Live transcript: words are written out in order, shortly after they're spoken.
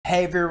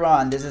Hey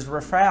everyone, this is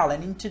Rafael,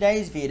 and in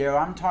today's video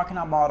I'm talking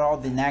about all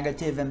the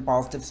negative and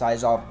positive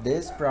sides of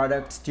this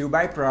product, Steel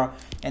by Pro,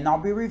 and I'll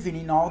be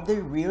revealing all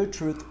the real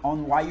truth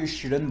on why you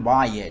shouldn't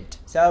buy it.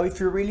 So if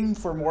you're looking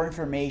for more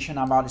information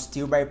about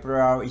Steel by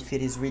Pro, if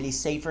it is really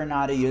safe or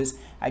not to use,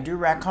 I do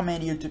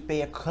recommend you to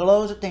pay a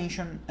close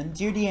attention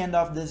until the end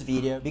of this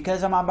video,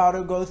 because I'm about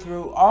to go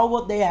through all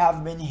what they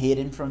have been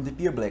hidden from the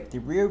public, the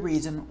real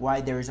reason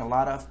why there is a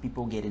lot of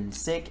people getting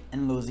sick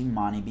and losing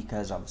money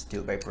because of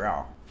Steel by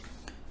Pro.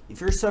 If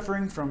you're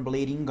suffering from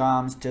bleeding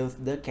gums,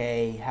 tooth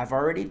decay, have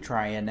already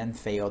tried and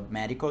failed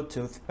medical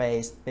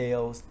toothpaste,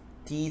 pills,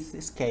 teeth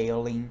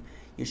scaling,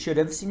 you should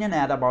have seen an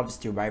ad about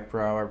Steel by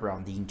Pro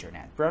around the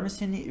internet,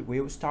 promising it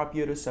will stop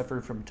you to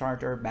suffer from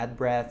tartar, bad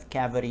breath,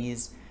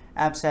 cavities,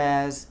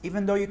 abscess,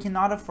 even though you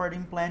cannot afford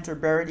implants or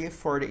barely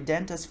afford a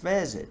dentist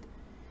visit.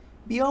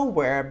 Be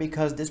aware,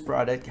 because this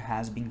product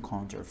has been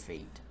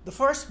counterfeit. The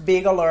first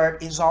big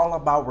alert is all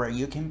about where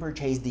you can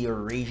purchase the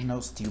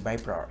original Steel by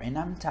Pro, and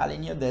I'm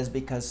telling you this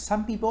because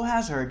some people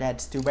has heard that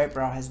Steel by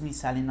Pro has been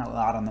selling a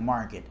lot on the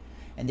market,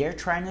 and they're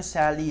trying to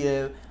sell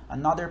you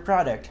another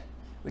product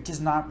which is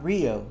not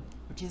real,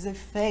 which is a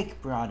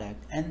fake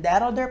product, and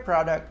that other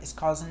product is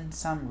causing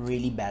some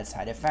really bad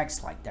side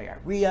effects like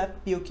diarrhea,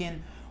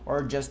 puking,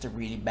 or just a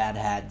really bad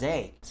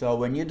headache. So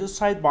when you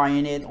decide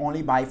buying it,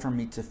 only buy from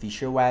its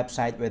official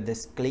website with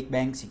this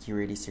ClickBank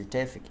security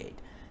certificate.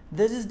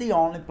 This is the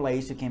only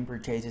place you can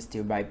purchase a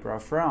Steel by Pro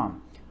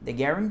from. They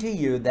guarantee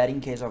you that in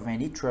case of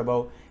any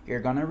trouble, you're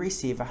gonna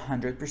receive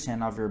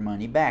 100% of your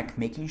money back,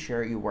 making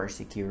sure you are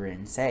secure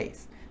and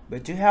safe.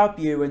 But to help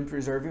you and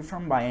preserve you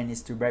from buying a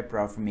Steel by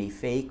Pro from a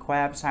fake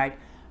website,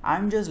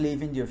 I'm just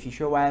leaving the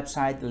official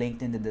website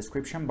linked in the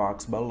description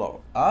box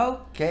below.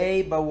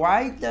 Okay, but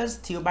why does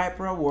Steel by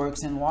Pro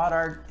works, and what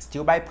are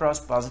Steel by Pro's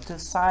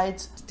positive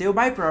sides? Steel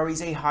by Pro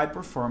is a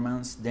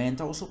high-performance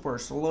dental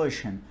support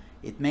solution.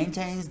 It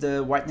maintains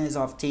the whiteness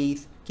of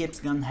teeth, keeps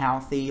gum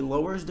healthy,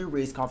 lowers the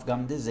risk of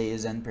gum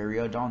disease and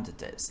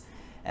periodontitis,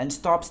 and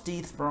stops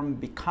teeth from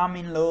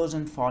becoming loose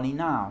and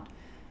falling out.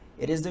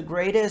 It is the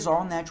greatest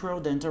all-natural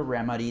dental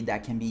remedy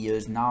that can be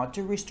used now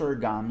to restore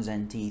gums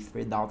and teeth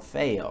without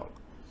fail.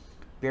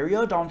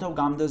 Periodontal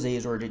gum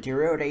disease, or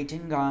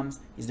deteriorating gums,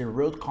 is the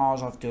root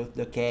cause of tooth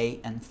decay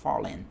and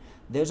falling.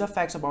 This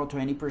affects about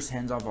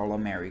 20% of all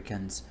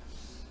Americans.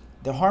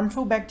 The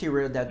harmful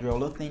bacteria that dwell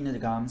within the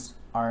gums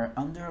are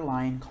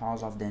underlying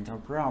cause of dental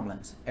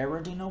problems,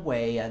 eroding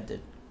away at the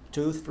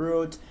tooth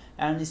root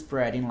and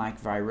spreading like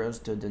virus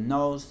to the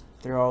nose,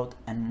 throat,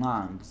 and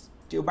lungs.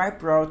 Steel by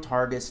Pro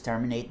targets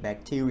terminate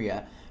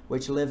bacteria,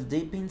 which live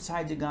deep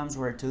inside the gums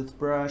where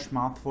toothbrush,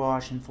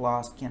 mouthwash, and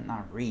floss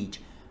cannot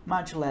reach,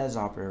 much less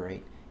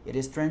operate.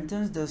 It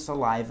strengthens the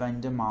saliva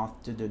in the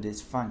mouth to do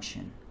this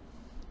function.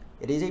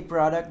 It is a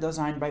product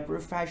designed by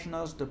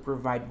professionals to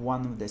provide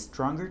one with the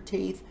stronger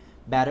teeth,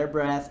 better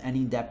breath, and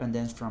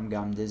independence from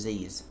gum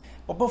disease.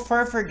 But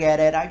before I forget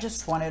it, I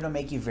just wanted to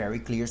make it very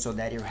clear so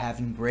that you're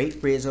having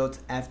great results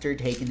after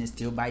taking the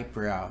Steel by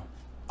Pro.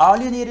 All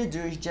you need to do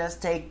is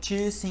just take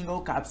 2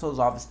 single capsules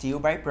of Steel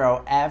by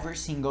Pro every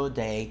single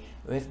day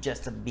with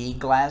just a big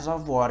glass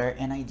of water,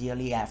 and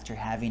ideally after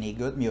having a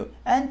good meal.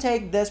 And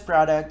take this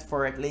product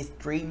for at least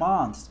 3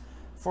 months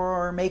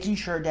for making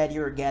sure that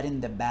you're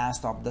getting the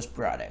best of this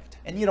product.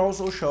 And it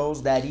also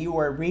shows that you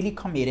are really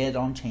committed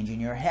on changing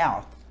your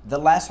health. The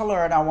last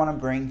alert I want to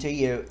bring to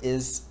you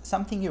is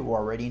something you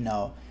already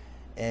know,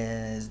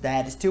 is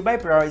that Steel by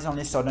Pro is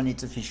only sold on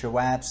its official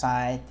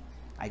website.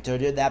 I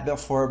told you that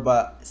before,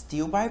 but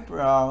Steel by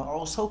Pro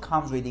also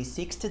comes with a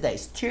 60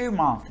 days, 2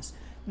 months,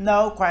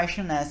 no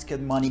question asked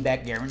money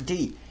back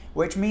guarantee,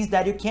 which means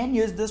that you can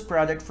use this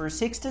product for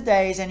 60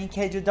 days, and in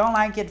case you don't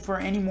like it for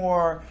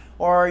anymore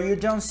or you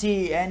don't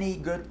see any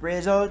good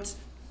results,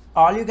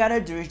 all you gotta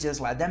do is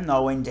just let them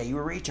know and they will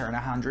return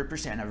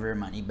 100% of your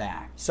money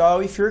back. So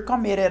if you're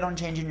committed on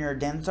changing your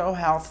dental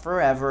health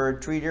forever,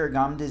 treat your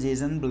gum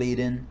disease and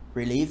bleeding,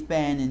 relieve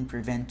pain and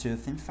prevent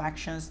tooth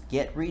infections,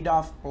 get rid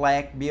of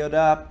plaque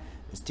buildup,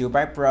 Steel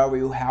by Pro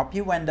will help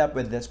you end up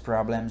with these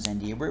problems,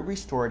 and it will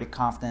restore the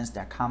confidence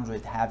that comes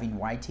with having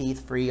white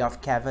teeth free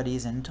of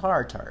cavities and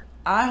tartar.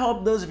 I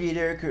hope this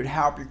video could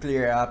help you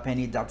clear up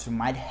any doubts you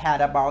might have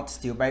about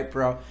Steel by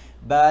Pro,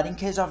 but in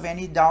case of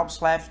any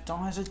doubts left,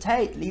 don't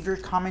hesitate, leave your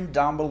comment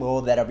down below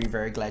that I'll be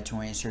very glad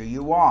to answer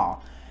you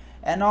all.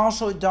 And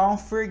also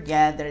don't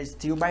forget that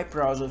Steel by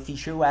Pro's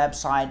official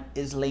website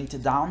is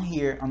linked down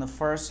here on the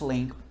first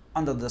link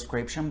on the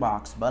description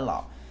box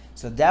below.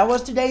 So that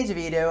was today's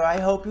video. I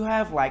hope you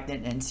have liked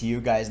it, and see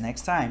you guys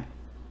next time.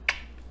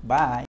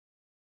 Bye.